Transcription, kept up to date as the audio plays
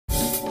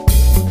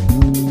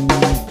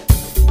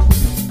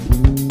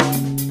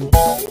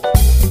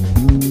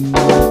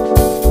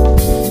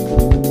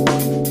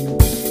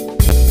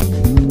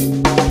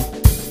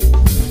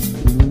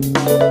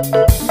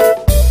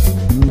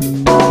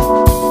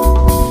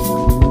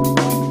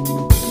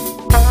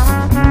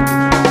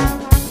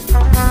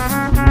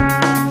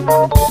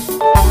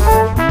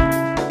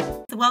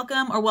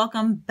or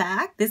welcome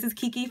back. This is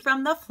Kiki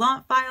from the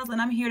Flaunt Files,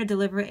 and I'm here to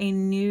deliver a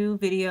new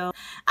video.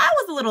 I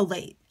was a little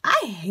late.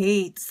 I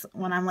hate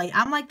when I'm late.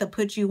 I'm like the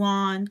put you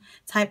on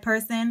type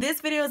person.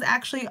 This video is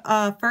actually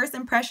a first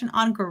impression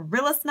on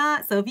Gorilla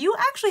Snot. So if you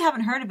actually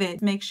haven't heard of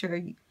it, make sure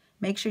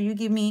you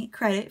give me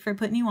credit for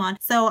putting you on.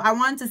 So I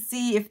wanted to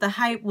see if the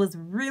hype was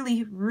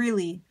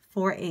really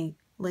for a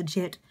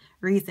legit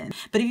reason.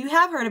 But if you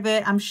have heard of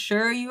it, I'm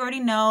sure you already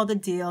know the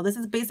deal. This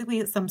is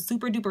basically some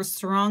super duper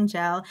strong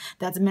gel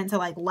that's meant to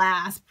like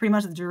last pretty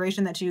much the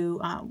duration that you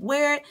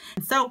wear it.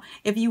 So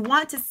if you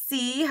want to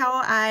see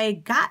how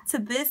I got to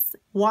this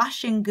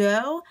wash and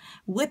go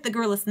with the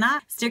Gorilla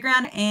Snot, stick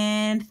around,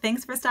 and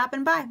thanks for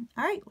stopping by.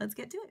 All right, let's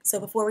get to it. So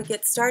before we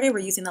get started, we're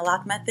using the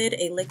lock method,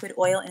 a liquid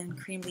oil and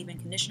cream leave-in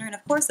conditioner, and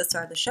of course the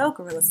star of the show,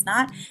 Gorilla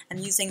Snot. I'm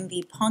using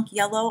the punk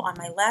yellow on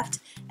my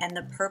left and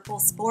the purple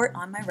sport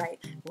on my right.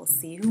 We'll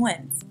see who wins.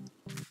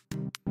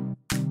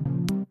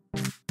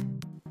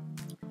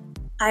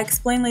 I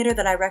explain later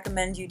that I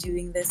recommend you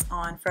doing this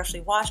on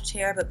freshly washed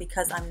hair, but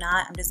because I'm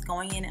not, I'm just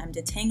going in, I'm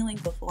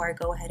detangling before I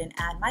go ahead and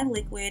add my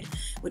liquid,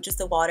 which is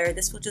the water.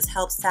 This will just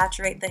help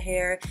saturate the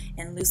hair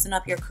and loosen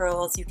up your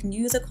curls. You can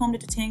use a comb to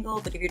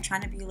detangle, but if you're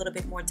trying to be a little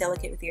bit more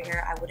delicate with your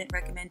hair, I wouldn't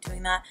recommend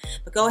doing that.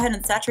 But go ahead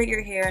and saturate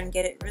your hair and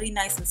get it really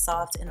nice and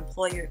soft, and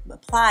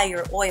apply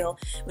your oil,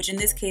 which in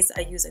this case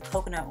I use a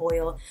coconut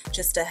oil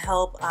just to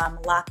help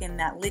lock in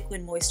that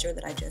liquid moisture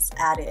that I just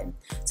added.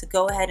 So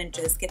go ahead and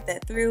just get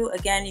that through.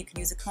 Again, you can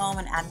use a comb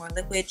and add more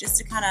liquid just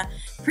to kind of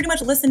pretty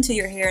much listen to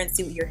your hair and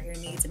see what your hair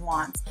needs and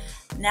wants.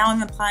 Now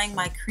I'm applying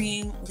my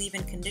cream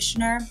leave-in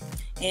conditioner,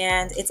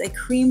 and it's a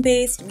cream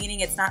based,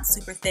 meaning it's not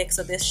super thick,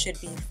 so this should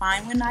be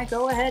fine when I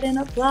go ahead and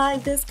apply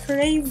this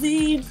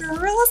crazy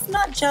Gorilla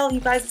Snot gel.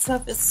 You guys, this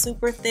stuff is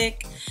super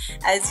thick.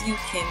 As you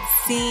can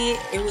see,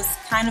 it was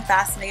kind of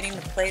fascinating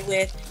to play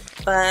with,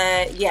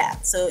 but yeah,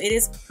 so it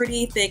is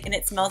pretty thick and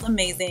it smells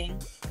amazing.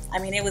 I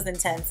mean, it was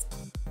intense.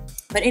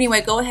 But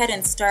anyway, go ahead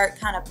and start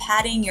kind of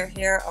patting your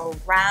hair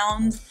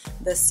around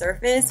the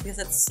surface because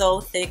it's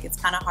so thick, it's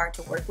kind of hard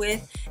to work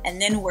with, and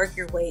then work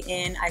your way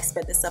in. I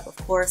sped this up, of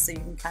course, so you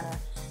can kind of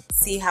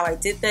see how I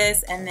did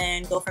this, and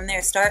then go from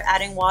there. Start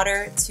adding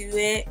water to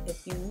it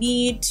if you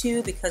need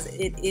to because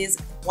it is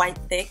quite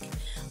thick.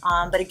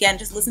 But again,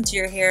 just listen to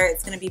your hair.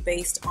 It's going to be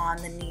based on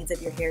the needs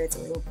of your hair,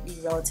 so it will be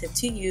relative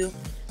to you.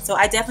 So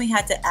I definitely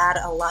had to add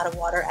a lot of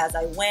water as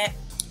I went,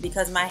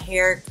 because my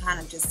hair kind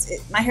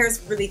of my hair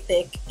is really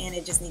thick and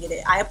it just needed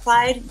it. I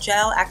applied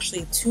gel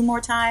actually 2 more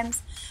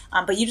times,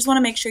 but you just want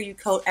to make sure you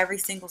coat every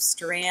single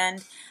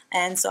strand.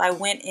 And so I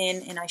went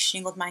in and I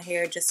shingled my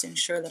hair just to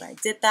ensure that I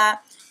did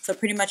that. So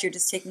pretty much you're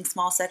just taking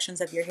small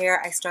sections of your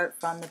hair. I start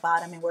from the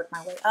bottom and work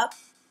my way up,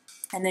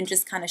 and then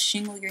just kind of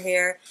shingle your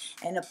hair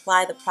and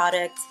apply the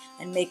product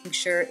and making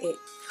sure it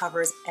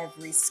covers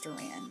every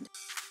strand.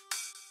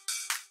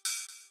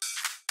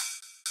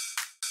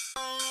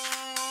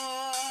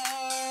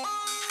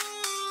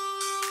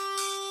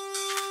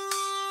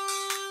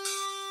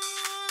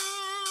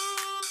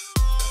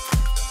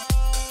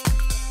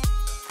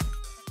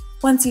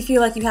 Once you feel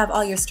like you have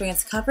all your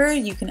strands covered,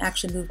 you can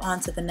actually move on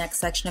to the next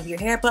section of your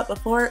hair. But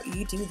before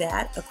you do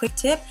that, a quick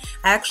tip.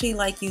 I actually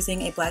like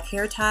using a black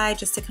hair tie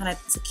just to kind of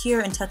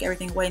secure and tuck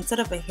everything away instead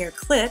of a hair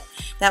clip.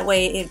 That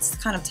way it's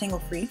kind of tangle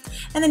free.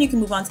 And then you can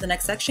move on to the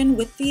next section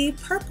with the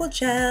purple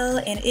gel.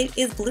 And it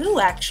is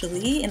blue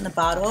actually in the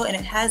bottle, and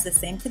it has the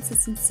same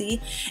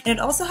consistency. And it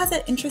also has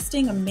that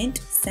interesting mint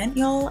scent,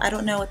 y'all. I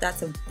don't know what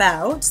that's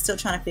about. Still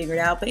trying to figure it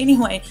out. But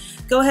anyway,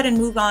 go ahead and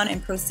move on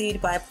and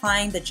proceed by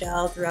applying the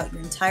gel throughout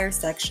your entire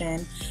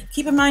section.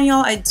 Keep in mind,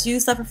 y'all, I do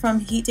suffer from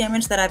heat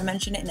damage that I've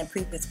mentioned in a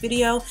previous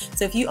video.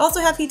 So if you also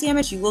have heat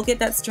damage, you will get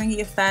that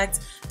stringy effect,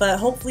 but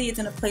hopefully it's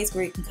in a place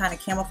where you can kind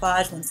of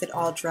camouflage once it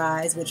all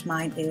dries, which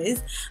mine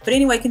is. But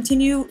anyway,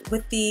 continue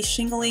with the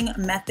shingling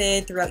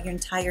method throughout your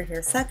entire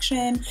hair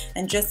section,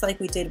 and just like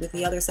we did with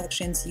the other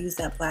sections, use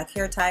that black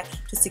hair tie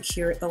to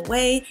secure it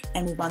away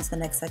and move on to the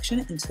next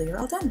section until you're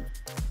all done.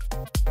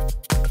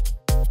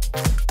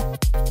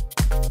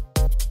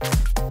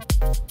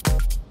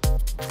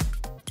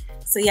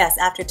 So yes,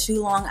 after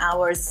 2 long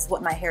hours, this is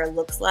what my hair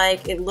looks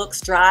like. It looks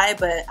dry,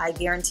 but I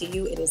guarantee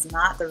you it is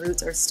not. The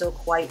roots are still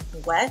quite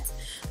wet.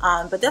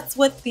 But that's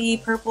what the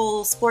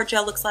purple sport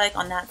gel looks like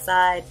on that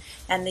side,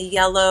 and the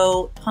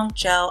yellow punk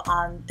gel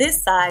on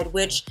this side,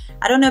 which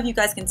I don't know if you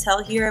guys can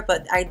tell here,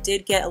 but I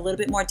did get a little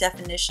bit more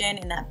definition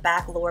in that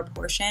back lower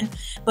portion.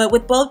 But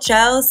with both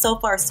gels, so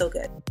far so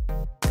good.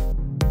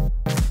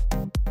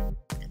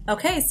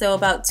 Okay, so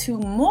about 2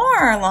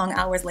 more long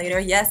hours later,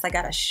 yes, I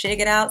gotta shake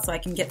it out so I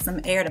can get some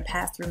air to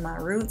pass through my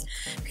roots,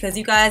 because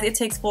you guys, it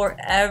takes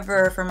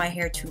forever for my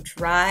hair to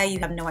dry. You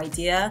have no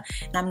idea.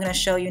 And I'm gonna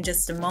show you in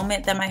just a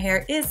moment that my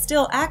hair is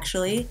still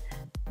actually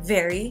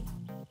very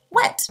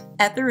wet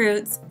at the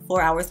roots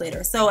 4 hours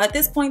later. So at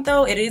this point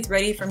though, it is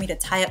ready for me to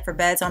tie up for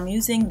bed. So I'm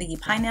using the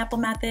pineapple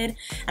method,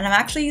 and I'm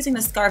actually using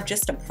the scarf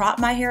just to prop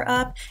my hair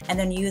up, and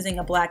then using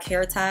a black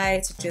hair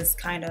tie to just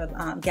kind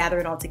of gather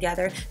it all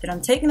together. Then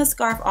I'm taking the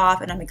scarf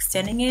off and I'm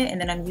extending it,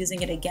 and then I'm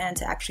using it again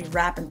to actually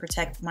wrap and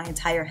protect my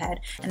entire head,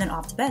 and then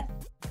off to bed.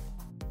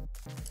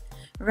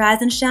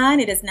 Rise and shine,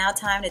 it is now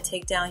time to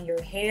take down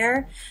your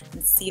hair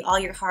and see all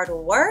your hard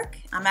work.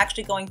 I'm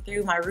actually going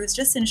through my roots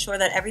just to ensure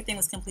that everything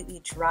was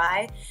completely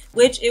dry,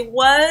 which it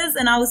was,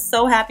 and I was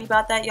so happy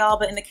about that, y'all.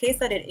 But in the case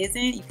that it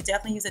isn't, you could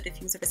definitely use a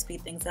diffuser to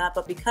speed things up.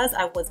 But because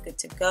I was good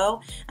to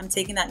go, I'm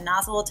taking that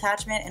nozzle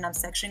attachment and I'm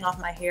sectioning off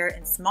my hair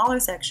in smaller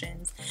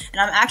sections,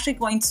 and I'm actually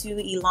going to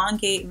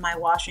elongate my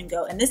wash and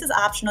go. And this is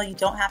optional, you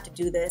don't have to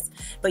do this,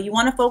 but you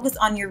want to focus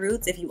on your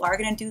roots if you are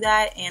going to do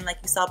that. And like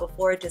you saw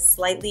before, just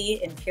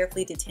slightly and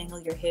carefully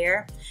detangle your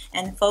hair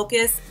and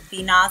focus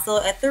the nozzle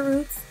at the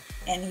roots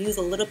and use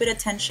a little bit of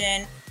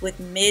tension with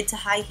mid to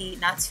high heat,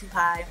 not too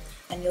high,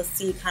 and you'll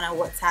see kind of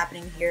what's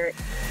happening here.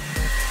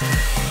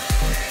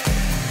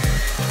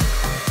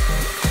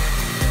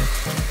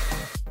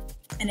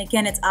 And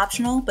again, it's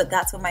optional, but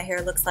that's what my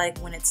hair looks like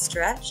when it's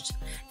stretched,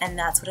 and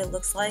that's what it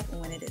looks like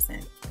when it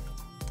isn't.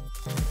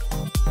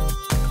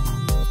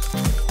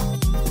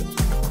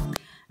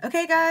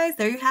 Okay guys,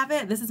 there you have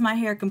it. This is my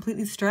hair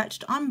completely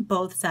stretched on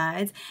both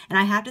sides, and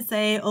I have to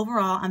say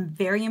overall I'm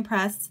very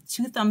impressed.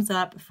 2 thumbs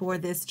up for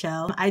this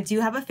gel. I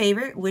do have a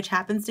favorite, which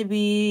happens to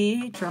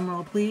be,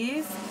 drumroll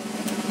please,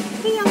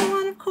 the yellow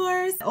one, of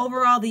course.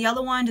 Overall, the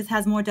yellow one just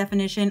has more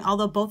definition,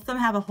 although both of them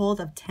have a hold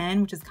of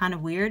 10, which is kind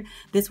of weird.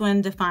 This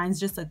one defines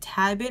just a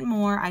tad bit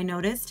more, I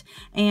noticed.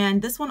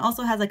 And this one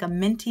also has like a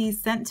minty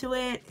scent to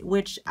it,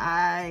 which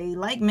I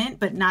like mint,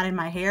 but not in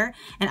my hair.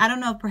 And I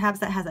don't know if perhaps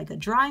that has like a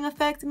drying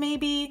effect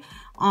maybe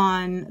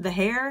on the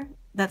hair.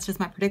 That's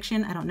just my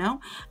prediction, I don't know.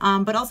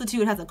 But also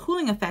too, it has a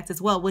cooling effect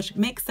as well, which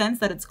makes sense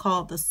that it's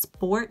called the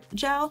Sport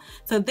Gel.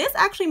 So this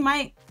actually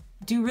might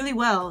do really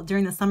well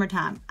during the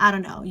summertime. I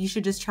don't know, you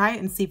should just try it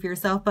and see for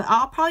yourself, but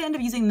I'll probably end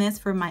up using this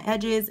for my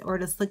edges or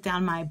to slick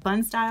down my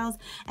bun styles,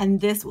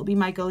 and this will be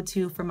my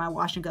go-to for my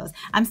wash and goes.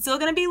 I'm still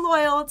gonna be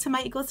loyal to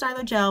my Eco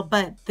Styler gel,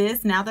 but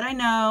this, now that I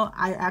know,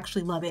 I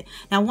actually love it.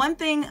 Now, one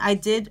thing I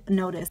did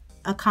notice,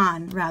 a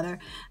con rather,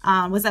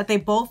 was that they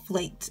both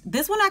flaked.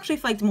 This one actually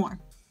flaked more.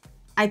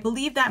 I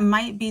believe that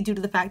might be due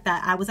to the fact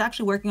that I was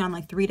actually working on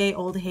like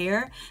 3-day-old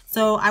hair.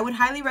 So I would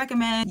highly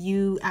recommend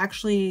you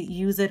actually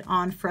use it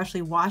on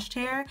freshly washed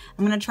hair.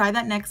 I'm gonna try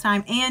that next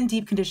time, and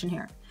deep condition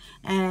hair,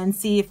 and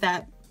see if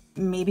that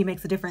maybe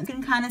makes a difference. You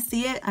can kind of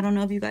see it. I don't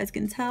know if you guys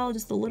can tell,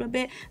 just a little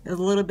bit. There's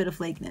a little bit of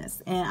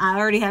flakiness, and I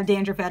already have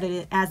dandruff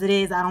as it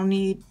is. I don't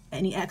need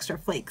any extra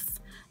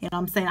flakes. You know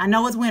what I'm saying? I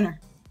know it's winter,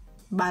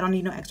 but I don't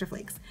need no extra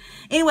flakes.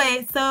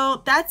 Anyway,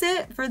 so that's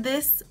it for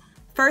this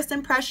first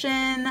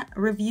impression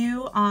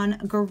review on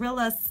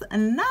Gorilla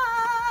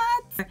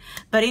Snot.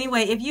 But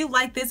anyway, if you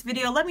like this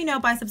video, let me know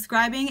by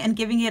subscribing and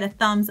giving it a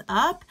thumbs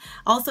up.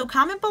 Also,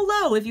 comment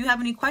below if you have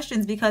any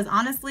questions, because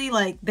honestly,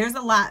 like, there's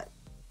a lot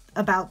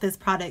about this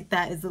product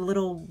that is a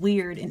little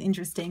weird and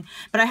interesting.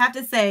 But I have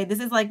to say,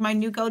 this is like my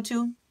new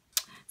go-to.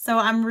 So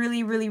I'm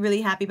really, really,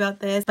 really happy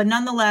about this. But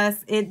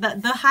nonetheless,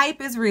 the hype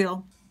is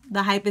real.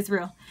 The hype is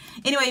real.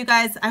 Anyway, you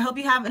guys, I hope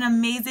you have an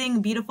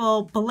amazing,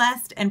 beautiful,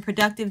 blessed, and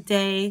productive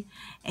day.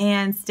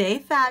 And stay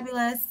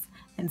fabulous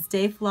and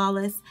stay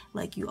flawless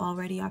like you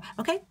already are.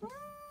 Okay?